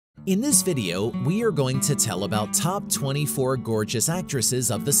In this video, we are going to tell about top 24 gorgeous actresses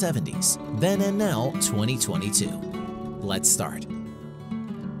of the 70s, then and now 2022. Let's start.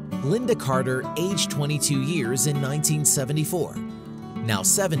 Lynda Carter, aged 22 years in 1974, now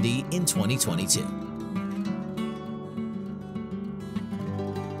 70 in 2022.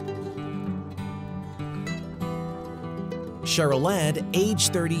 Cheryl Ladd,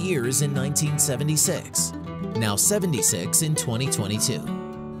 aged 30 years in 1976, now 76 in 2022.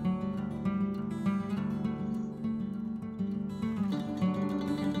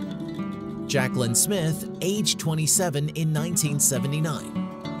 Jaclyn Smith, aged 27 in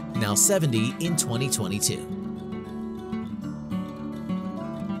 1979, now 70 in 2022.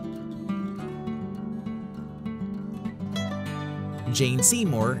 Jane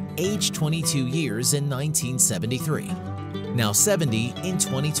Seymour, aged 22 years in 1973, now 70 in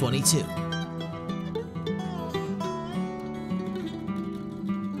 2022.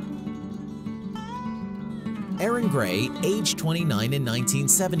 Erin Gray, aged 29 in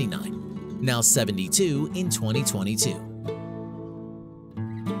 1979, now 72 in 2022.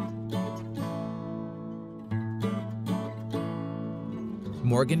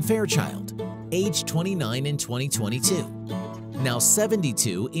 Morgan Fairchild, aged 29 in 2022, now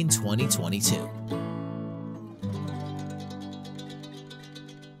 72 in 2022.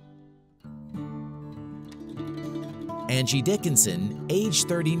 Angie Dickinson, aged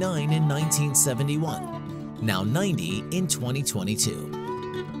 39 in 1971, now 90 in 2022.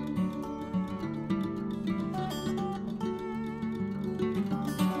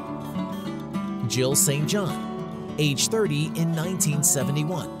 Jill St. John, age 30 in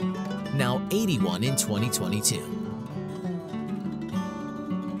 1971, now 81 in 2022.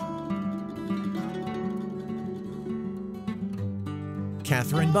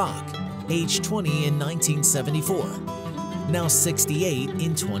 Catherine Bach, age 20 in 1974, now 68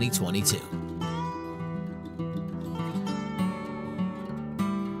 in 2022.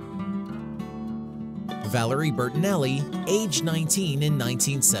 Valerie Bertinelli, age 19 in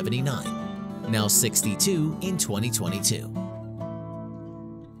 1979, now 62 in 2022.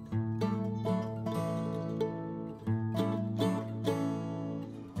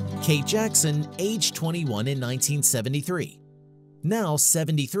 Kate Jackson, age 21 in 1973, now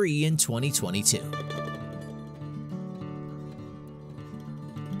 73 in 2022.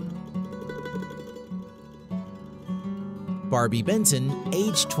 Barbie Benton,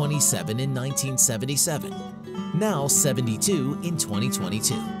 age 27 in 1977, now 72 in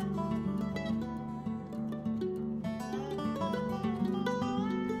 2022.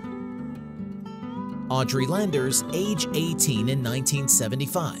 Audrey Landers, age 18 in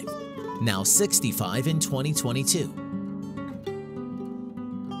 1975, now 65 in 2022.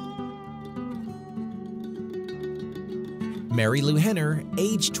 Mary Lou Henner,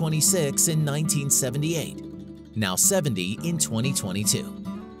 age 26 in 1978, now 70 in 2022.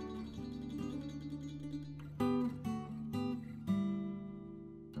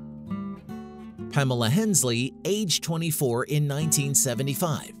 Pamela Hensley, age 24 in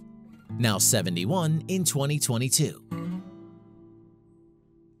 1975, now 71 in 2022.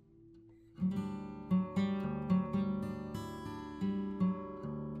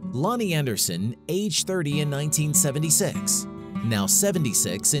 Lonnie Anderson, age 30 in 1976, now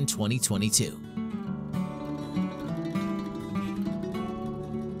 76 in 2022.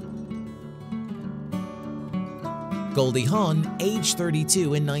 Goldie Hawn, age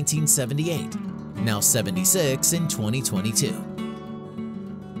 32 in 1978, now 76 in 2022.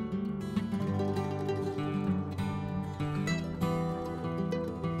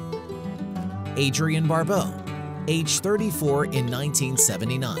 Adrienne Barbeau, age 34 in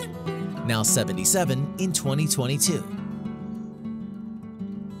 1979, now 77 in 2022.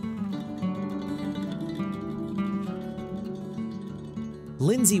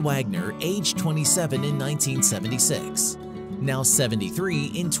 Lindsay Wagner, age 27 in 1976, now 73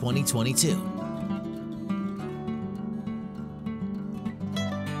 in 2022.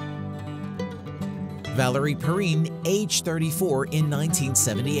 Valerie Bertinelli, age 34 in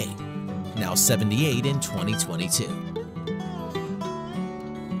 1978, now 78 in 2022.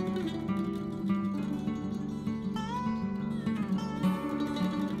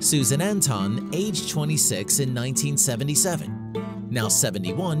 Susan Anton, age 26 in 1977, now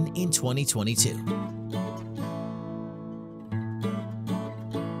 71 in 2022.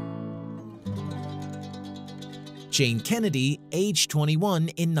 Jane Kennedy, age 21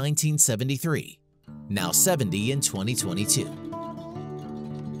 in 1973, now 70 in 2022.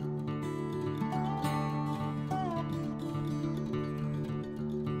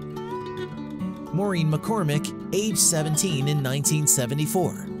 Maureen McCormick, age 17 in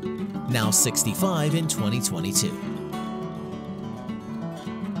 1974, now 65 in 2022.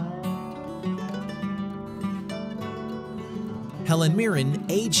 Helen Mirren,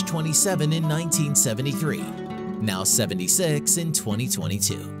 age 27 in 1973, now 76 in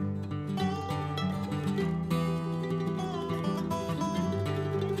 2022.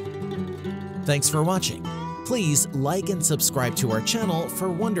 Thanks for watching. Please like and subscribe to our channel for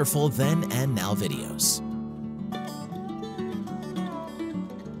wonderful then and now videos.